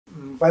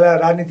पहिला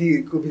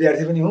राजनीतिको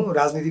विद्यार्थी पनि हुँ,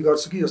 राजनीति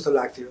गर्छु कि जस्तो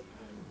लाग्थ्यो।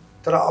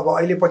 तर अब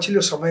अहिले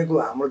पछिल्लो समयको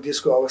हाम्रो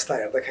देशको अवस्था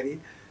हेर्दाखेरि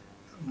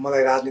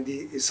मलाई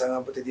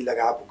राजनीतिसँग त्यति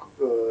लगाव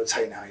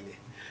छैन अहिले।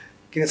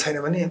 किन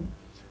छैन भने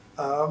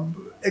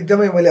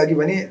एकदमै मैले अघि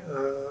भने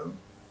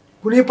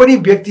कुनै पनि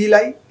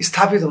व्यक्तिलाई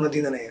स्थापित हुन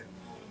दिँदैन यहाँ।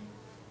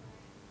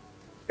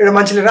 एउटा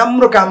मान्छेले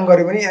राम्रो काम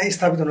गर्यो भने यहाँ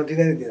स्थापित हुन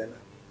दिँदैन।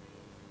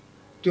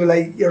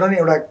 त्योलाई एउटा न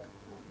एउटा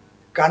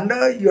काण्ड,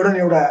 एउटा न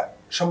एउटा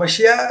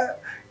समस्या,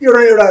 एउटा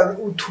न एउटा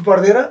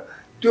थुपर्देर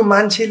त्यो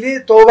मान्छेले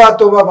तौबा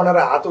तौबा बनाएर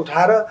हात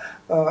उठाएर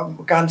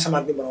कान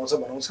समात्ने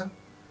बनाउँछ।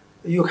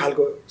 यो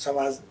खालको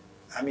समाज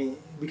हामी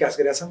विकास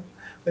गरेका छौँ।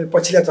 मैले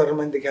पछिल्ला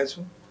चरणमा पनि देखेको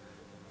छु।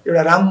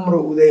 एउटा राम्रो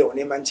उदय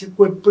हुने मान्छे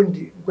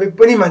कोही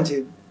पनि मान्छे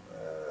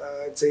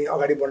चाहिँ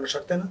अगाडि बढ्न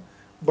सक्दैन,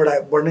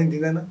 बढ्नै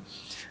दिँदैन।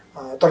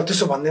 तर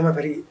त्यसो भन्दैमा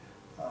फेरि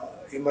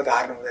हिम्मत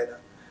हार्नु हुँदैन।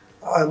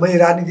 मैले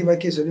राजनीतिमा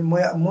के छु भने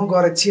म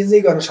गएर चेन्जै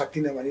गर्न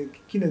सक्दिनँ भने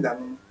किन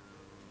जानु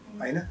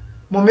होइन।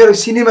 म मेरो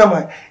सिनेमामा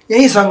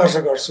यही सङ्घर्ष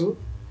गर्छु।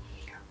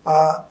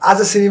 आज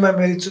सिनेमा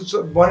मेरो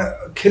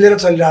खेलेर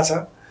चलिरहेछ,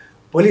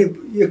 भोलि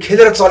यो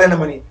खेलेर चलेन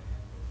भने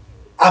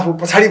आफू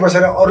पछाडि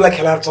बसेर अरूलाई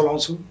खेलाएर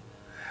चलाउँछु।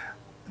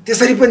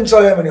 त्यसरी पनि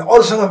चलेन भने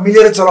अरूसँग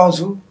मिलेर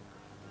चलाउँछु।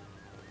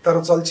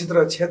 तर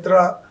चलचित्र क्षेत्र,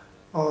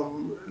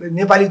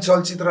 नेपाली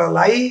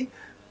चलचित्रलाई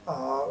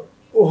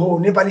ओहो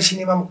नेपाली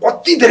सिनेमामा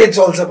कति धेरै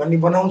चल्छ भन्ने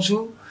बनाउँछु।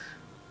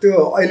 त्यो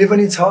अहिले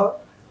पनि छ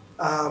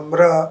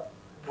र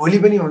भोलि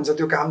पनि हुन्छ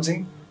त्यो काम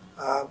चाहिँ।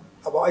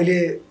 अब अहिले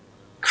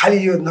खालि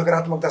यो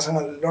नकारात्मकतासँग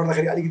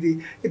लड्दाखेरि अलिकति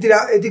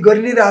यति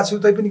गरि नै रहेको छु।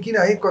 तैपनि किन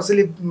है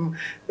कसैले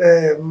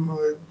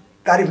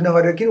तारिफ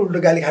नगरेर किन उल्टो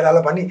गाली खाएर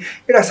होला भन्ने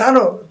एउटा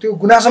सानो त्यो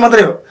गुनासो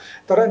मात्रै हो।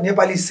 तर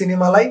नेपाली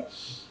सिनेमालाई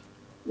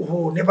ओहो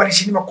नेपाली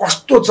सिनेमा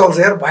कस्तो चल्छ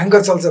यार,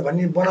 भयङ्कर चल्छ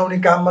भन्ने बनाउने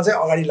काममा चाहिँ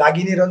अगाडि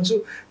लागि नै रहन्छु,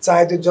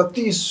 चाहे त्यो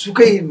जति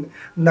सुकै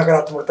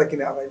नकारात्मकता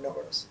किन अगाडि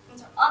नबढोस्।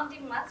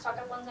 अन्तिममा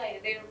छक्का पञ्जा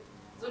हेर्दै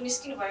जो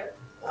निस्किनु भयो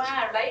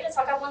उहाँहरूलाई र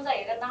छक्का पञ्जा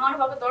हेरेर नआउनु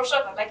भएको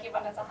दर्शकहरूलाई के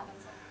भन्न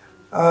चाहनुहुन्छ?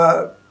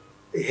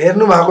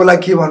 हेर्नु भएकोलाई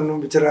के भन्नु,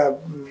 बिचरा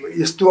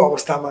यस्तो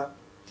अवस्थामा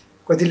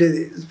कतिले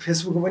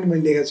फेसबुकमा पनि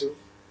मैले लेखेको छु,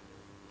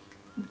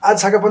 आज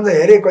छक्का पञ्जा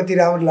हेरेँ कति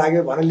राम्रो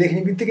लाग्यो भनेर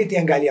लेख्ने बित्तिकै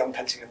त्यहाँ गाली आउन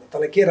थाल्छ।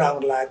 तँलाई के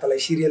राम्रो लाग्यो, तँलाई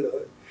सिरियल हो।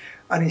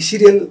 अनि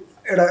सिरियल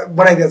एउटा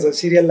बनाइदिएछ,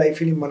 सिरियललाई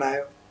फिल्म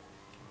बनायो।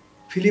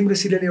 फिल्म र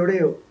सिरियल एउटै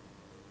हो,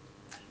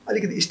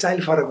 अलिकति स्टाइल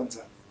फरक हुन्छ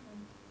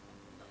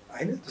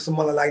होइन। जस्तो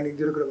मलाई लाग्ने एक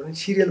दुईवटा कुरा भने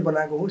सिरियल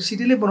बनाएको हो,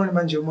 सिरियलै बनाउने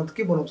मान्छे हो, म त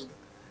के बनाउँछु त,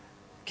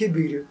 के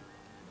बिग्रियो?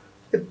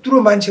 यत्रो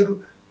मान्छेहरू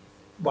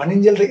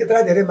भनिन्जेल त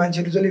यत्र धेरै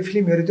मान्छेहरू जसले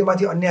फिल्म हेऱ्यो त्यो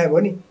माथि अन्याय भयो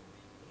नि।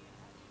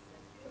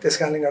 त्यस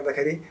कारणले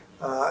गर्दाखेरि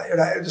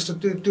एउटा जस्तो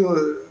त्यो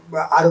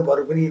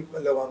आरोपहरू पनि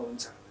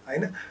लगाउनुहुन्छ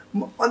होइन।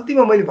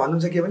 अन्तिममा मैले भन्नु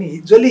चाहिँ के भने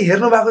जसले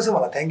हेर्नु भएको छ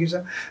मलाई थ्याङ्क यू छ,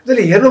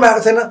 जसले हेर्नु भएको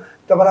छैन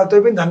तपाईँलाई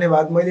त्यो पनि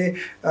धन्यवाद। मैले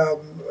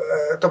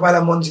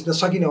तपाईँलाई मन जित्न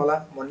सकिनँ होला,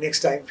 म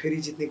नेक्स्ट टाइम फेरि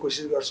जित्ने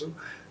कोसिस गर्छु।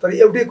 तर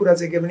एउटै कुरा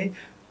चाहिँ के भने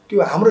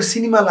त्यो हाम्रो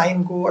सिनेमा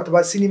लाइनको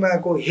अथवा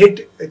सिनेमाको हेट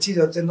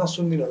चिजहरू चाहिँ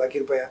नसुनिदिनु होला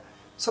कृपया।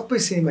 सबै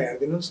सिनेमा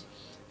हेरिदिनुहोस्,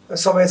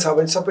 समय छ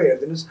भने सबै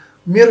हेरिदिनुहोस्।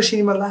 मेरो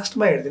सिनेमा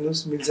लास्टमा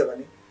हेरिदिनुहोस् मिल्छ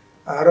भने,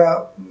 र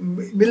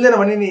मिल्दैन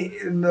भने नि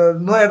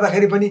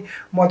नहेर्दाखेरि पनि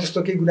म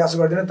त्यस्तो केही गुनासो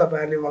गर्दिनँ।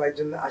 तपाईँहरूले मलाई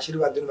जुन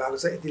आशीर्वाद दिनुभएको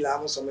छ यति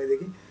लामो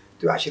समयदेखि,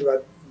 त्यो आशीर्वाद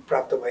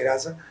प्राप्त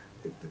भइरहेछ,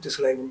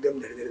 त्यसको लागि एकदम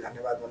धेरै धेरै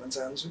धन्यवाद भन्न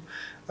चाहन्छु।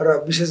 र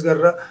विशेष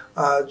गरेर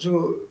जो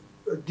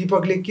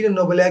दिपकले किन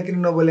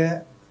नबोल्या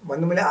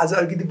भन्नु, मैले आज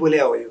अलिकति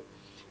बोल्या हो यो।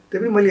 त्यही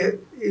पनि मैले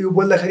यो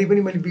बोल्दाखेरि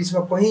पनि मैले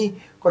बिचमा कहीँ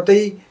कतै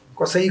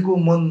कसैको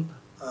मन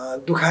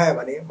दुखायो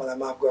भने मलाई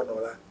माफ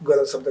गर्नुहोला,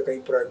 गलत शब्द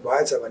कहीँ प्रयोग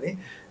भएछ भने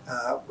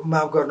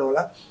माफ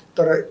गर्नुहोला।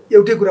 तर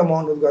एउटै कुरा म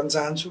अनुरोध गर्न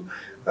चाहन्छु,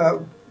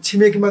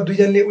 छिमेकीमा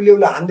दुईजनाले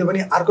उसले हान्दियो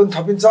भने अर्को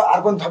थपिन्छ,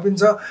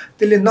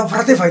 त्यसले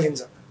नफरतै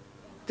फैलिन्छ,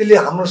 त्यसले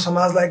हाम्रो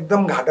समाजलाई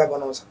एकदम घाटा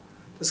बनाउँछ।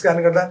 त्यस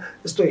कारणले गर्दा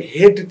यस्तो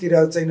हेटतिर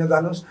चाहिँ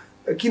नजानुहोस्।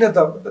 किन त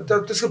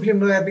त्यसको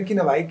फिल्म नहेर्ने, किन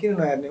भाइ किन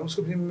नहेर्ने,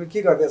 उसको फिल्म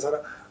के गर्दैछ र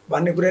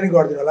भन्ने कुरा नै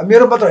गरिदिनु होला।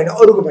 मेरो मात्र होइन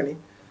अरूको पनि।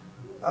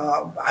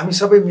 हामी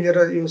सबै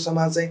मिलेर यो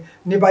समाज चाहिँ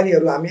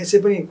नेपालीहरू हामी यसै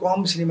पनि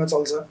कम सिनेमा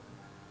चल्छ,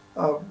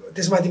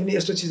 त्यसमाथि पनि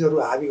यस्तो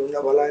चिजहरू हाबी हुन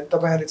भला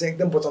तपाईँहरूले चाहिँ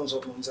एकदम बचाउन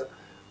सक्नुहुन्छ।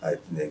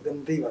 एकदम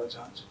त्यही भन्न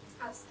चाहन्छु।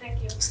 Thank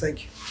you. Thank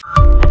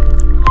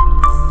you.